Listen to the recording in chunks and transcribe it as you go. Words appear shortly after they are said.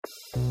Right,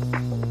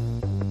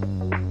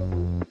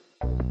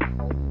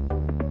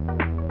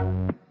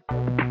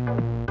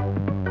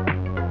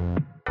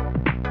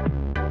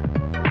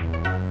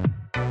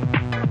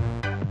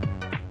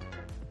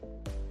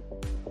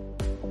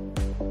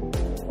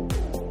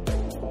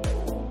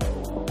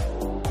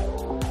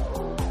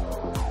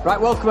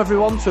 welcome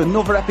everyone to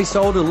another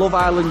episode of Love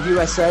Island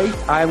USA.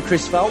 I am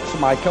Chris Phelps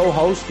and my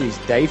co-host is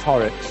Dave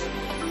Horrocks.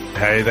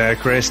 Hey there,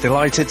 Chris.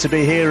 Delighted to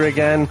be here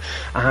again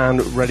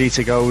and ready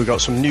to go. We've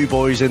got some new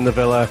boys in the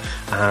villa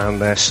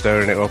and they're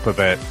stirring it up a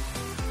bit.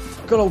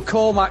 Good old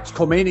Cormac's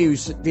come in,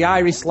 who's the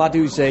Irish lad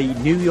who's a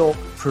New York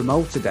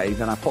promoter, Dave,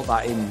 and I put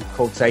that in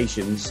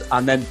quotations.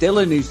 And then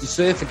Dylan, who's the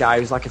surfer guy,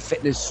 who's like a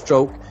fitness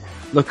stroke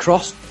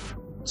lacrosse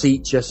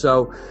teacher.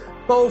 So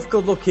both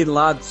good-looking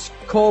lads.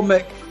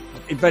 Cormac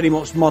very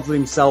much modelled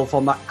himself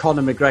on that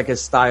Conor McGregor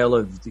style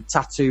of the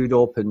tattooed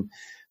up and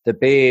the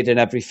beard and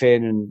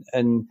everything.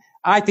 And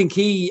I think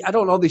I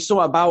don't know, there's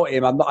something about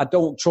him. I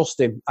don't trust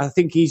him. I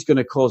think he's going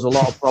to cause a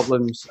lot of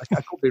problems. I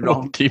could be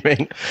wrong. Do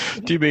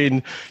you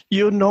mean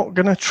you're not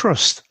going to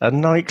trust a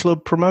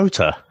nightclub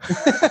promoter?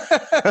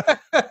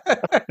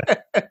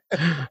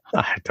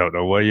 I don't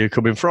know where you're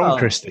coming from,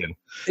 Christian.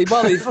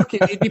 Well,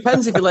 it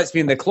depends if he lets me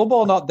in the club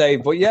or not,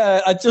 Dave. But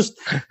yeah, I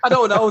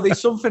don't know. There's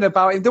something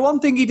about him. The one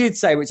thing he did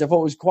say, which I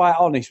thought was quite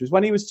honest, was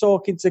when he was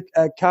talking to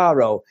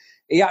Caro,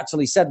 he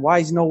actually said, "Why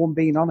is no one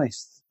being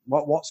honest?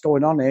 What's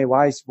going on here?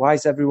 Why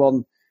is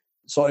everyone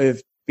sort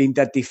of being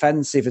dead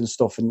defensive and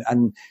stuff?"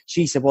 And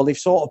she said, "Well, they've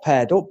sort of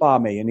paired up by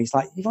me." And he's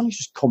like, "You've only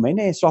just come in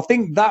here." So I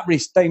think that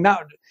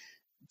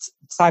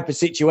type of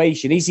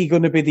situation, is he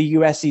going to be the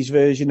US's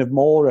version of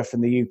Mora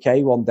from the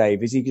UK one,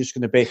 Dave? Is he just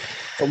going to be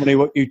someone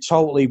who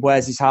totally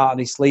wears his heart on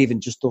his sleeve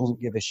and just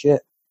doesn't give a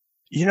shit?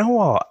 You know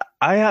what?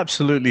 I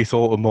absolutely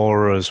thought of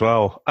Mora as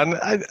well. And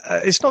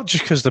it's not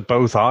just because they're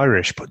both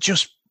Irish, but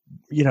just,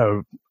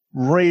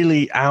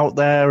 really out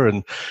there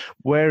and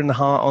wearing the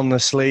heart on the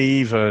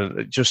sleeve.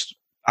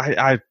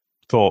 I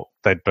thought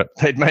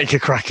they'd make a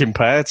cracking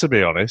pair, to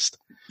be honest.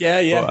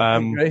 Yeah, but, I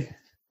agree.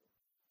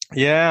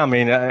 Yeah, I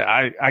mean,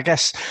 I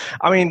guess,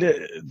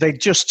 they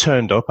just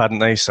turned up, hadn't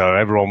they? So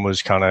everyone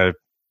was kind of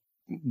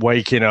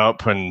waking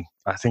up, and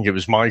I think it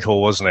was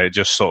Michael, wasn't it?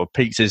 Just sort of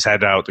peeked his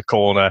head out the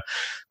corner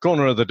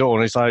of the door,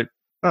 and he's like,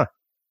 "Huh."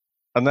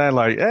 And they're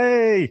like,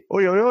 "Hey,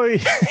 oi, oi, oi."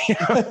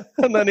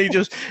 And then he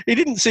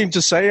didn't seem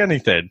to say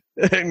anything,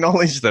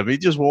 acknowledge them. He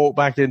just walked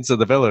back into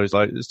the villa. He's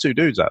like, "There's two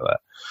dudes out there."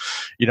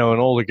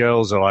 And all the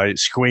girls are like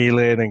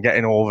squealing and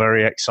getting all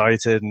very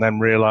excited, and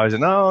then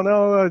realizing, "Oh,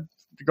 no, I've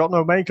got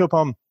no makeup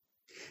on."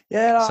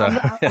 Yeah, so,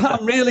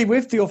 I'm really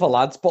with the other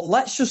lads, but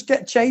let's just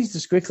get changed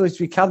as quickly as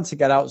we can to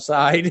get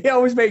outside. It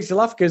always makes you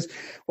laugh because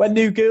when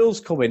new girls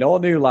come in or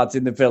new lads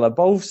in the villa,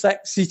 both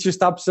sexy,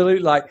 just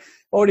absolutely like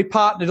already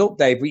partnered up,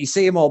 Dave, but you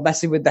see them all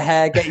messing with the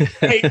hair, getting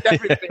paid,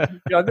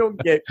 everything. I don't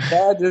get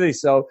care, do they?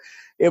 So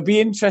it'll be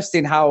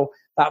interesting how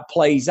that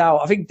plays out.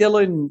 I think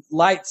Dylan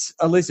liked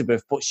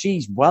Elizabeth, but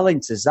she's well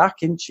into Zach,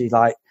 isn't she?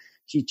 Like,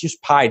 she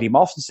just pied him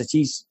off and said,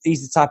 he's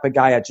the type of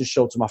guy I just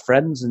show to my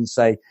friends and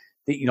say,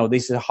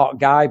 this is a hot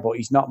guy, but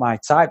he's not my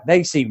type.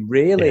 They seem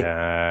really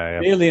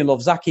in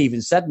love. Zach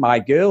even said, "My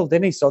girl,"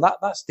 didn't he? So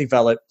that's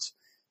developed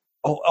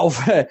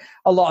over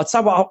a lot of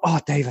time. Oh,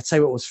 Dave, I tell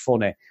you what was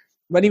funny.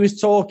 When he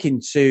was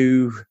talking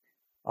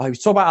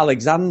about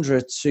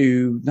Alexandra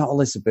to, not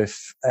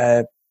Elizabeth,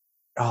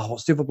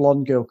 what's the other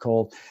blonde girl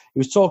called? He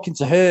was talking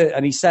to her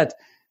and he said,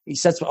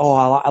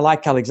 I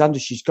like Alexandra.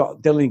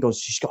 Dylan goes,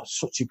 "She's got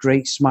such a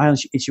great smile."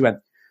 And she went,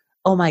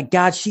 "Oh my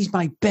God, she's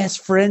my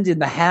best friend in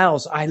the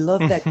house. I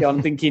love that girl."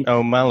 I'm thinking,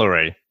 oh,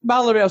 Mallory.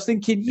 I was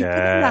thinking, you've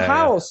been in the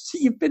house.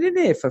 You've been in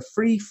here for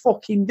 3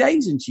 fucking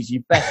days and she's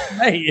your best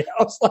mate.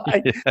 I was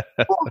like,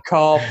 fuck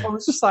off. I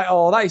was just like,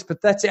 oh, that is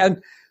pathetic.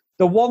 And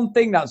the one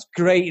thing that's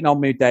grating on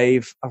me,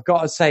 Dave, I've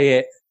got to say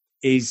it,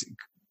 is,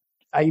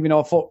 even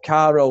though I thought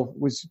Caro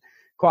was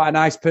quite a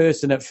nice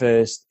person at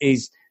first,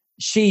 is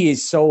she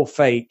is so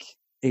fake.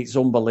 It's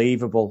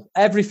unbelievable.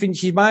 Everything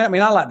I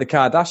like the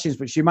Kardashians,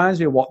 but she reminds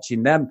me of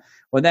watching them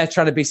when they're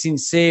trying to be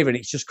sincere and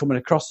it's just coming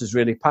across as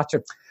really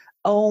patrick.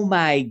 Oh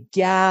my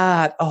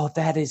God. Oh,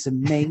 that is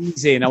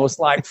amazing. I was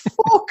like,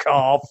 fuck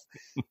off.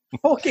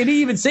 Fucking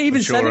even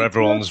I'm sure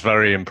everyone's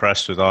very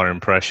impressed with our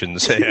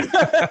impressions here.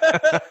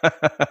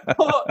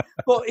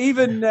 but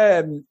even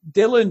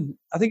Dylan,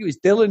 I think it was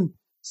Dylan,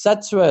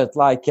 said to her,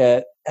 like,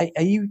 are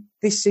you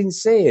this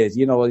sincere? Is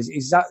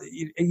that,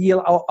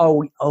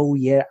 oh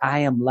yeah, I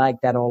am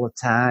like that all the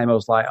time. I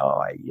was like,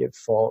 oh, you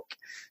fuck.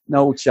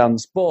 No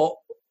chance. But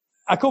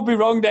I could be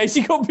wrong, Dave.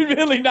 She could be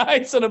really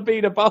nice and I'm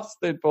being a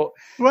bastard. But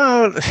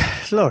well,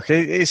 look,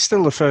 it's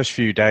still the first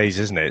few days,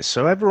 isn't it?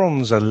 So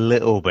everyone's a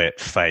little bit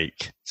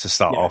fake to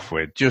start off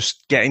with.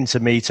 Just getting to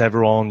meet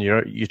everyone,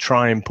 you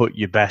try and put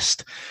your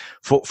best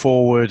foot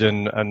forward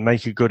and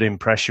make a good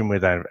impression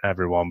with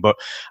everyone. But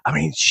I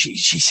mean, she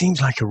seems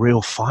like a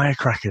real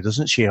firecracker,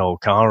 doesn't she,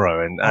 old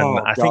Caro? And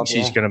I think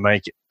she's going to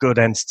make good,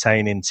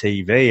 entertaining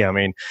TV. I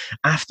mean,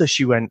 after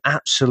she went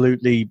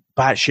absolutely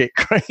batshit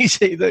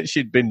crazy that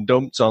she'd been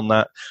dumped on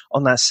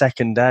that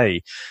second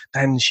day,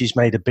 then she's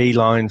made a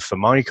beeline for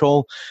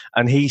Michael,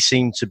 and he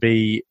seemed to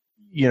be,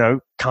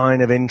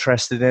 kind of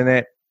interested in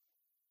it.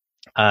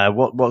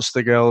 What's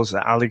the girl's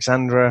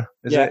Alexandra?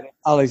 Is it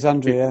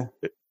Alexandria?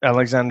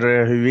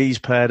 Alexandria, who he's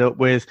paired up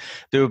with.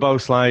 They were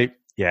both like,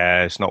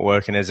 "Yeah, it's not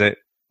working, is it?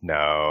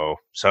 No.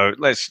 So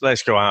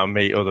let's go out and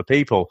meet other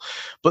people."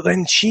 But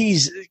then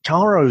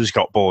Caro's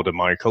got bored of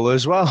Michael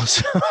as well.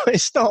 So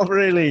it's not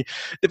really.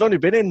 They've only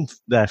been in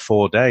there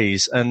 4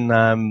 days,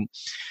 and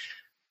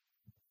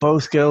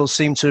both girls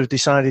seem to have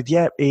decided,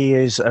 yep, he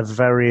is a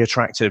very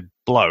attractive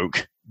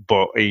bloke,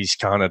 but he's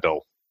kind of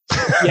dull.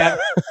 Yeah,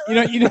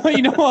 you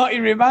know what he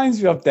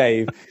reminds me of,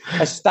 Dave?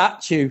 A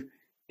statue.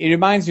 He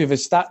reminds me of a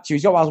statue.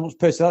 He's got as much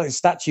personality as a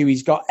statue.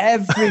 He's got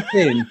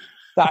everything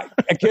that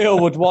a girl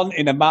would want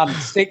in a man: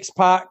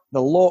 6-pack,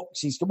 the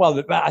looks.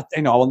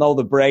 I know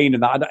the brain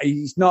and that.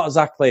 He's not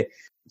exactly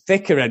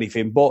thick or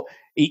anything, but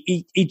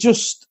he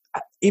just.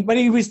 When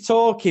he was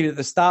talking at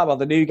the start about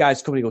the new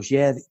guys coming, he goes,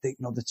 "Yeah,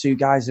 the 2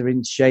 guys are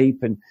in shape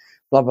and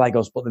blah blah." He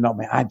goes, "But they're not.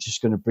 I'm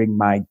just going to bring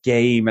my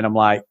game." And I'm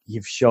like,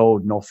 "You've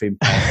showed nothing."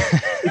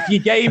 If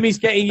your game is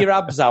getting your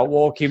abs out,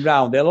 walking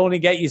round, they'll only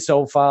get you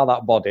so far,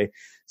 that body.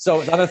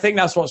 So, and I think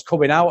that's what's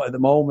coming out at the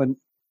moment.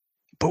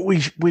 But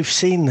we've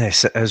seen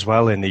this as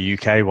well in the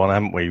UK one,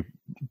 haven't we?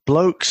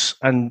 Blokes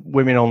and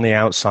women on the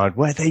outside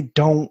where they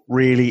don't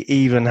really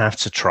even have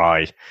to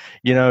try.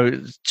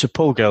 To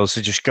pull girls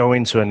to just go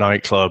into a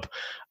nightclub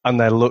and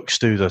their looks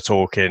do the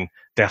talking.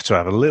 They have to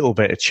have a little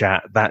bit of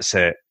chat. That's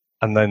it.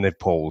 And then they've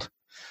pulled.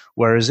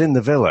 Whereas in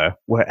the villa,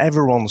 where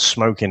everyone's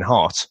smoking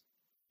hot,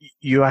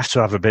 you have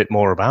to have a bit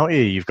more about you.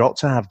 You've got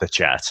to have the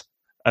chat.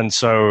 And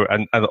so,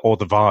 or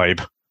the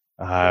vibe.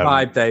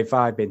 Vibe, Dave,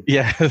 vibing.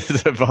 Yeah,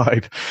 the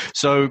vibe.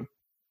 So,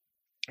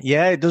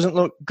 yeah, it doesn't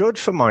look good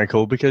for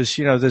Michael because,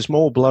 there's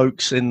more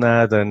blokes in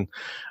there than,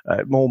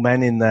 more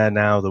men in there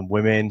now than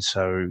women.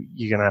 So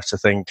you're going to have to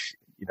think,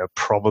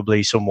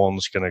 probably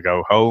someone's going to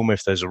go home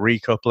if there's a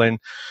recoupling,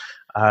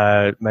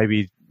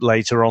 maybe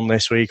later on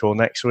this week or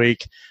next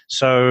week.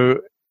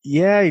 So,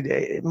 yeah,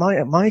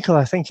 Michael,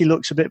 I think he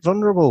looks a bit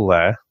vulnerable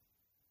there.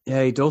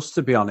 Yeah, he does,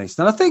 to be honest.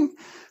 And I think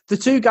the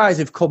 2 guys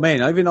have come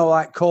in. I even know,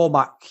 like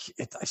Cormac,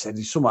 I said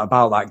there's something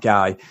about that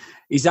guy.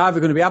 He's either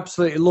going to be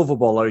absolutely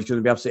lovable or he's going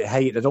to be absolutely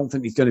hated. I don't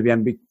think he's going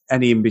to be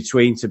any in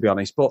between, to be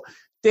honest. But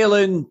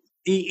Dylan,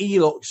 he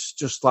looks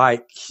just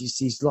like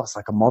he looks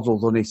like a model,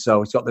 doesn't he?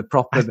 So he's got the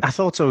proper. I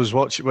thought I was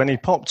watching when he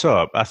popped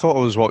up. I thought I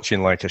was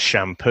watching like a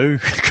shampoo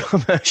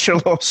commercial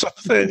or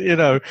something.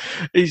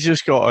 He's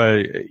just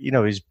got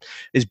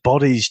his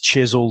body's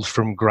chiseled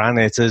from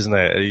granite, isn't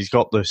it? He's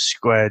got the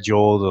square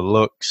jaw, the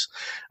looks.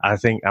 I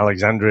think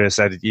Alexandria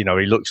said, he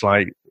looks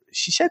like,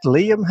 she said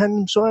Liam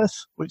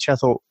Hemsworth, which I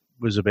thought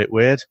was a bit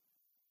weird.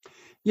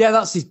 Yeah,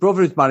 that's his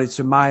brother who's married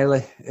to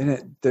Miley,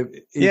 isn't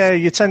it? Yeah,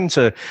 you tend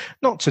to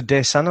not to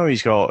diss. I know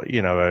he's got,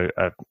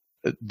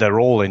 they're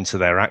all into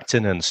their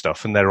acting and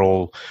stuff, and they're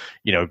all,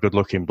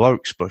 good-looking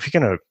blokes. But if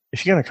you're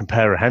gonna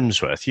compare a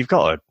Hemsworth, you've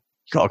got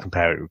to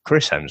compare it with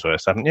Chris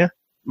Hemsworth, haven't you?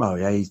 Oh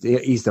yeah,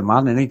 he's the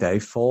man, isn't he,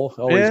 Dave? 4,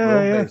 always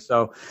will be.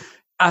 So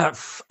I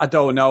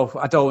don't know.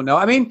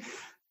 I mean,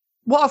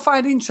 what I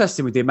find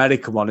interesting with the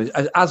American one is,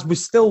 as we're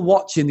still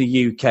watching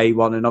the UK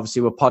one, and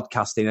obviously we're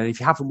podcasting, and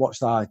if you haven't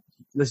watched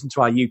listen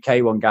to our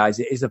UK one, guys,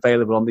 it is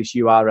available on this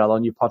URL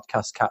on your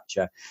podcast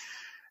catcher.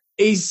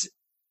 Is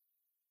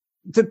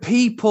the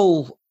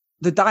people,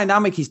 the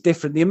dynamic is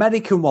different. The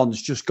American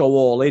ones just go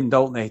all in,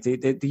 don't they?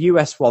 The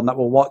US one that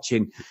we're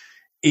watching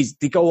is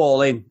they go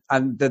all in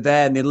and they're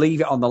there and they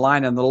leave it on the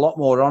line, and they're a lot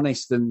more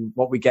honest than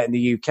what we get in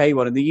the UK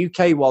one. In the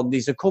UK one,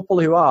 there's a couple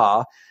who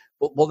are,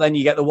 but then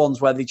you get the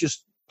ones where they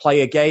just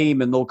play a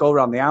game and they'll go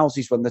around the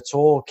houses when they're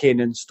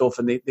talking and stuff,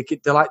 and they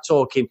like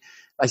talking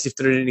as if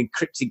they're in an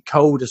encrypted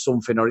code or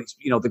something, or it's,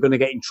 they're going to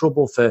get in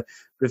trouble for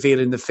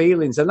revealing the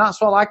feelings. And that's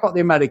what I like about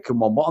the American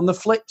one. But on the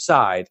flip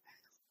side,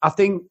 I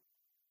think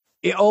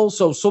it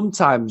also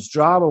sometimes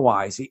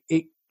drama-wise,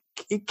 it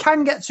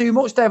can get too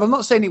much, Dave. I'm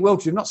not saying it will,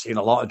 because we've not seen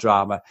a lot of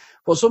drama,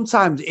 but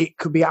sometimes it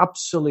could be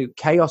absolute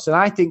chaos. And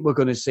I think we're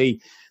going to see,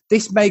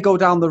 this may go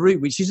down the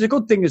route, which is a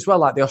good thing as well,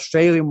 like the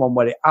Australian one,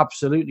 where it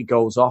absolutely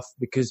goes off,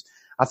 because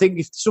I think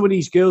if some of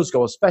these girls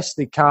go,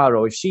 especially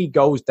Caro, if she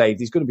goes, Dave,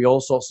 there's going to be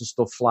all sorts of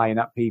stuff flying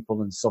at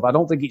people and stuff. I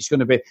don't think it's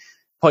going to be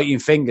pointing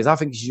fingers. I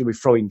think she's going to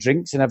be throwing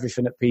drinks and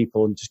everything at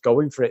people and just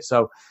going for it.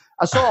 So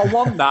I sort of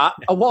want that.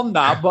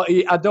 But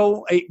I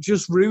don't. It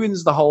just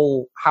ruins the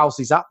whole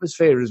house's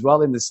atmosphere as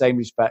well in the same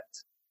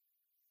respect.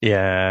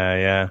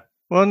 Yeah.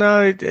 Well,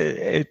 no,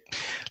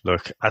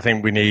 look, I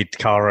think we need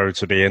Caro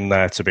to be in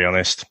there, to be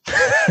honest,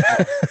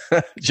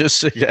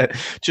 just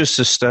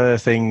to stir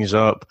things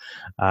up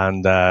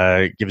and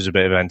give us a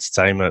bit of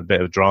entertainment, a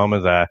bit of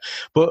drama there.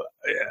 But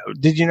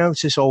did you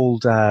notice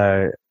old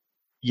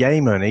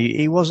Yeaman,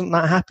 he wasn't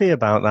that happy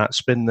about that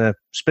spin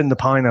the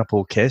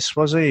pineapple kiss,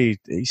 was he?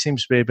 He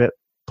seems to be a bit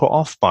put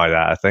off by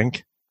that, I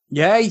think.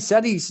 Yeah, he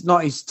said he's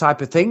not his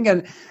type of thing.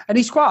 And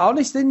he's quite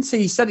honest, isn't he?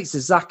 He said it to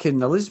Zach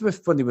and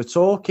Elizabeth when they were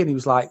talking. He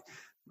was like,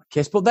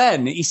 kiss. But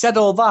then he said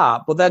all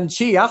that, but then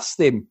she asked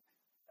him,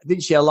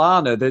 didn't she,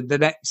 Alana, the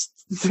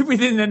next,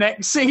 within the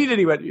next scene, and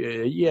he went,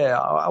 yeah,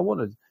 I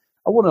want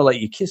to let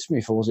you kiss me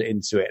if I wasn't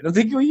into it. And I'm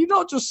thinking, well, you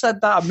not just said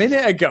that a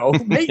minute ago.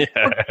 Make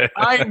your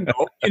mind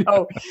up, you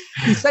know.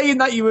 You're saying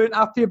that you weren't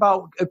happy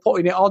about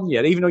putting it on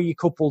you, even though you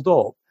coupled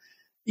up.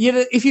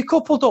 If you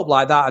coupled up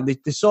like that and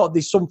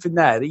there's something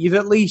there, that you'd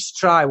at least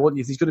try, wouldn't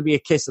you? If there's going to be a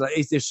kiss, like,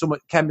 is there some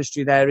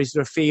chemistry there? Is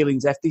there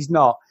feelings? If there's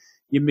not,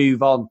 you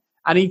move on.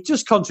 And he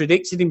just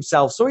contradicted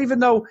himself. So even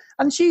though,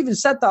 and she even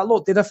said that,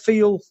 look, did I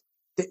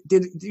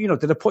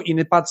put you in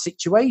a bad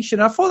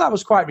situation? I thought that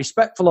was quite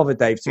respectful of her,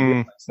 Dave, to be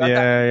honest.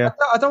 Yeah.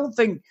 I don't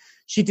think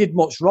she did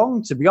much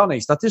wrong, to be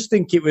honest. I just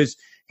think he was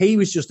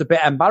just a bit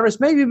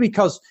embarrassed, maybe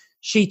because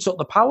she took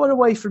the power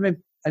away from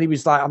him. And he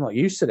was like, I'm not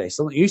used to this.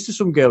 I'm not used to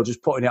some girl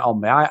just putting it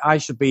on me. I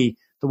should be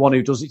the one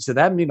who does it to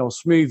them. You know,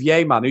 Smooth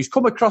Yeaman, who's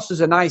come across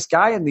as a nice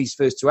guy in these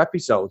first 2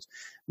 episodes.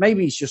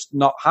 Maybe he's just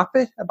not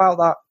happy about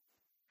that.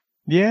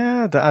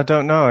 Yeah, I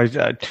don't know.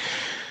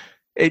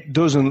 It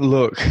doesn't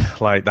look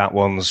like that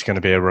one's going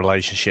to be a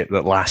relationship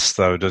that lasts,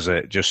 though, does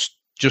it? Just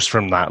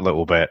from that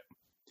little bit.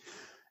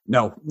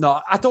 No,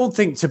 I don't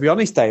think, to be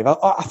honest, Dave.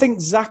 I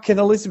think Zach and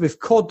Elizabeth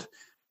could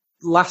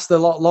last a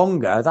lot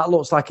longer. That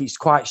looks like it's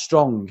quite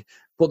strong.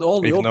 But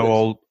even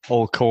though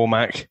old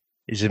Cormac,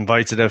 he's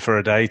invited her for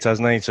a date,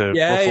 hasn't he, to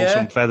ruffle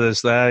some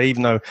feathers there,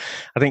 even though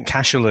I think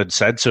Cashel had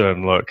said to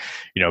him, look,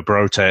 you know,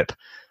 bro tip,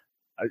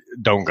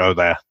 don't go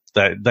there.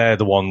 They're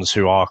the ones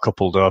who are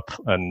coupled up,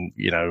 and,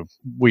 you know,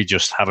 we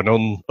just have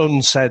an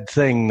unsaid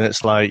thing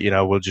that's like, you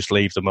know, we'll just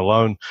leave them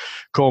alone.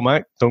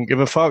 Cormac, don't give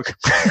a fuck.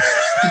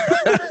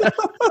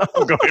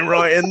 I'm going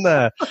right in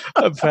there.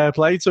 And fair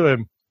play to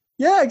him.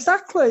 Yeah,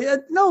 exactly.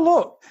 No,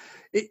 look,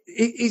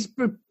 it's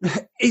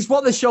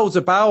what the show's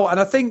about, and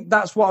I think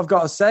that's what I've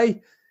got to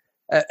say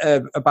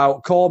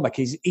about Cormac.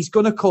 He's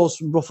going to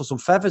cause ruffle some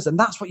feathers, and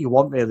that's what you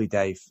want, really,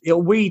 Dave.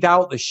 It'll weed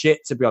out the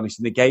shit, to be honest,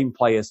 in the game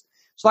players.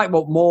 It's like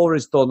what Moore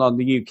has done on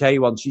the UK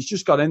one. She's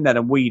just gone in there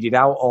and weeded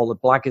out all the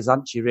blaggers,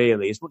 hasn't she,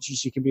 really? As much as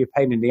she can be a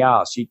pain in the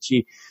arse,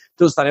 she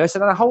does that. And I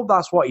said, and I hope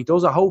that's what he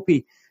does. I hope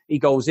he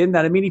goes in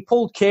there. I mean, he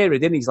pulled Kira,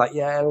 didn't he? He's like,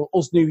 yeah,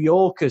 us New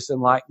Yorkers.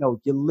 And like, no,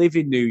 you live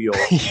in New York.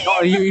 You're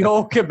not a New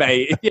Yorker,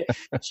 mate.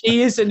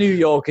 She is a New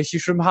Yorker.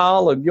 She's from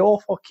Harlem. You're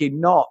fucking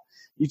not.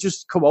 You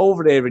just come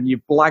over here and you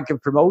blag a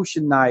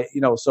promotion night, you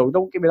know, so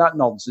don't give me that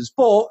nonsense.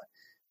 But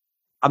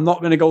I'm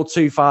not going to go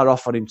too far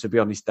off on him, to be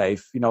honest,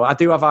 Dave. You know, I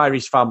do have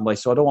Irish family,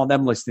 so I don't want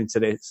them listening to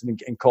this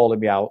and calling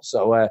me out.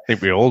 So I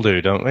think we all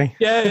do, don't we?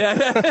 Yeah.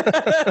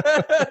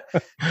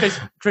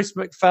 Chris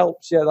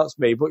McPhelps, yeah, that's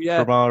me. But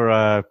yeah, from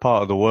our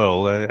part of the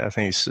world, I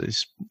think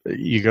it's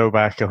you go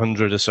back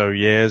 100 or so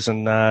years,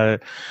 and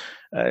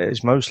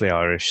it's mostly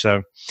Irish.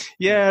 So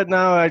yeah,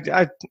 no,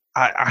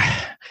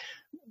 I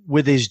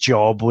with his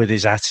job, with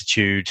his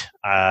attitude,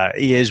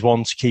 he is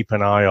one to keep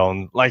an eye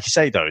on. Like you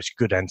say, though, it's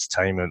good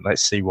entertainment.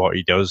 Let's see what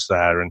he does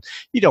there. And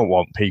you don't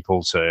want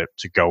people to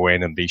go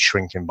in and be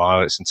shrinking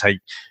violets and take,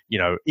 you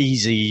know,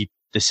 easy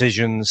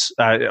decisions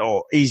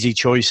or easy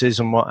choices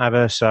and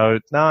whatever. So,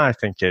 no, I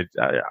think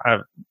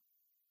I'm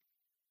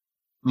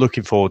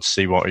looking forward to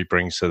see what he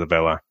brings to the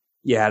Villa.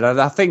 Yeah, and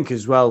I think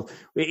as well,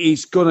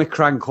 it's going to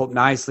crank up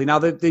nicely. Now,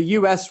 the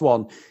US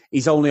one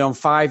is only on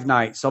 5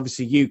 nights.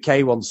 Obviously,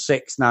 UK one's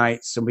 6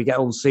 nights, and we get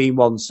unseen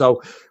ones.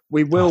 So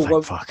we will...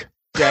 Oh, fuck.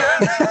 Yeah.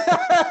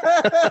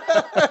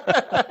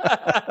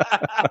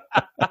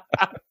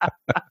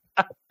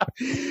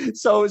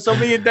 So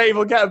me and Dave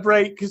will get a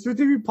break because we're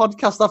doing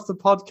podcast after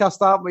podcast,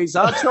 aren't we? It's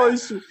our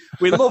choice.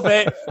 We love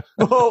it.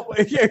 But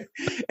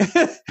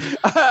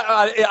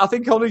I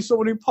think only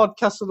someone who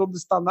podcasts would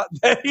understand that,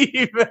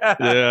 Dave.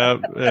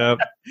 Yeah.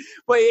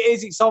 But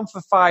it's on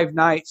for 5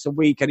 nights a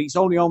week, and it's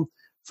only on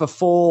for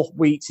 4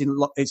 weeks.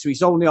 So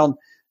it's only on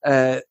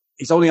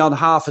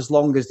half as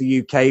long as the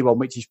UK one,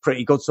 which is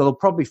pretty good. So they'll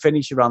probably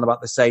finish around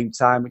about the same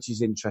time, which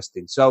is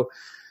interesting. So,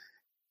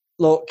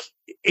 look,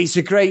 it's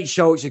a great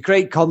show. It's a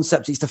great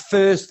concept. It's the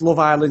first Love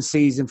Island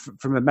season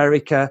from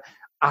America.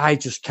 I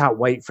just can't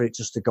wait for it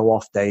just to go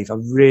off, Dave. I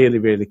really,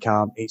 really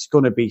can't. It's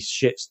going to be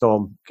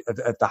shitstorm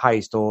of the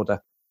highest order.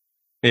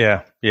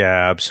 Yeah,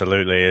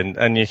 absolutely.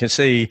 And you can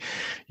see,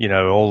 you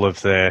know, all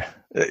of they've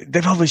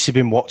obviously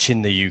been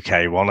watching the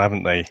UK one,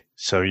 haven't they?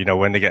 So, you know,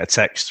 when they get a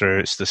text through,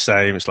 it's the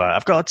same. It's like,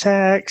 I've got a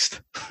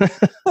text.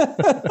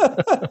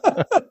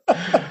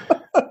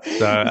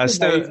 So I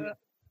still...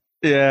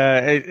 Yeah,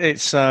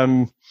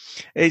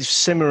 it's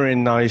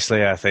simmering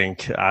nicely, I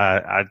think.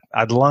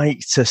 I'd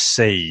like to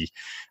see,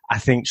 I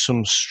think,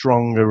 some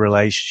stronger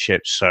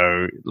relationships.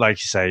 So, like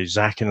you say,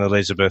 Zach and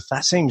Elizabeth,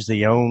 that seems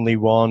the only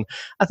one.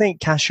 I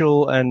think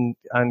Cashel and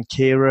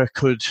Kira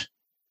could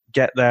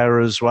get there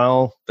as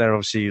well. They're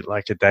obviously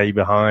like a day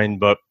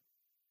behind,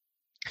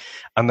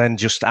 and then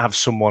just have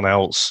someone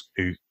else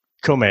who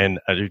come in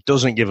and who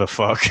doesn't give a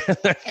fuck and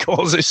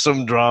causes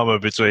some drama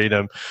between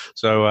them.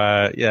 So,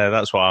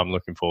 that's what I'm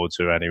looking forward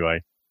to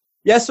anyway.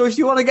 Yeah, so if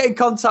you want to get in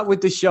contact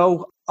with the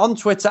show, on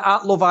Twitter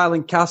at Love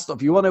Island Cast, or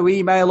if you want to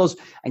email us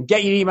and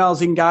get your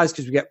emails in, guys,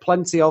 because we get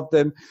plenty of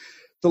them,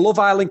 the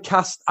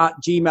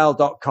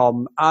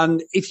loveislandcast@gmail.com.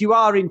 And if you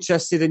are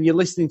interested and you're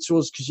listening to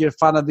us because you're a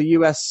fan of the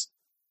US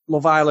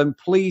Love Island,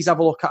 please have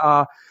a look at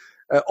our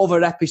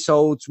other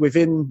episodes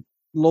within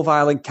Love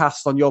Island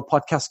Cast on your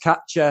podcast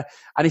catcher.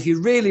 And if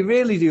you really,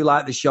 really do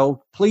like the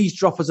show, please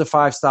drop us a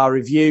 5-star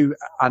review,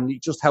 and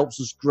it just helps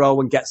us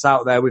grow and gets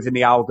out there within the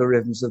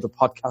algorithms of the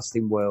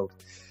podcasting world.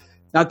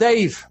 Now,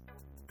 Dave,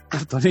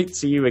 I've done it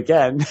to you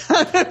again.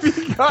 Have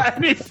you got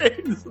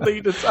anything to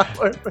lead us out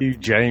with? You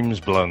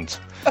James Blunt.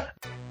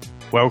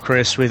 Well,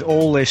 Chris, with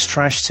all this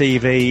trash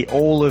TV,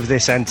 all of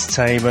this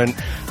entertainment,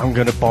 I'm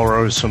going to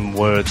borrow some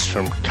words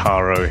from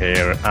Caro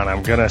here, and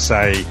I'm going to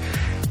say,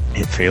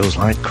 it feels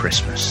like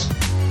Christmas.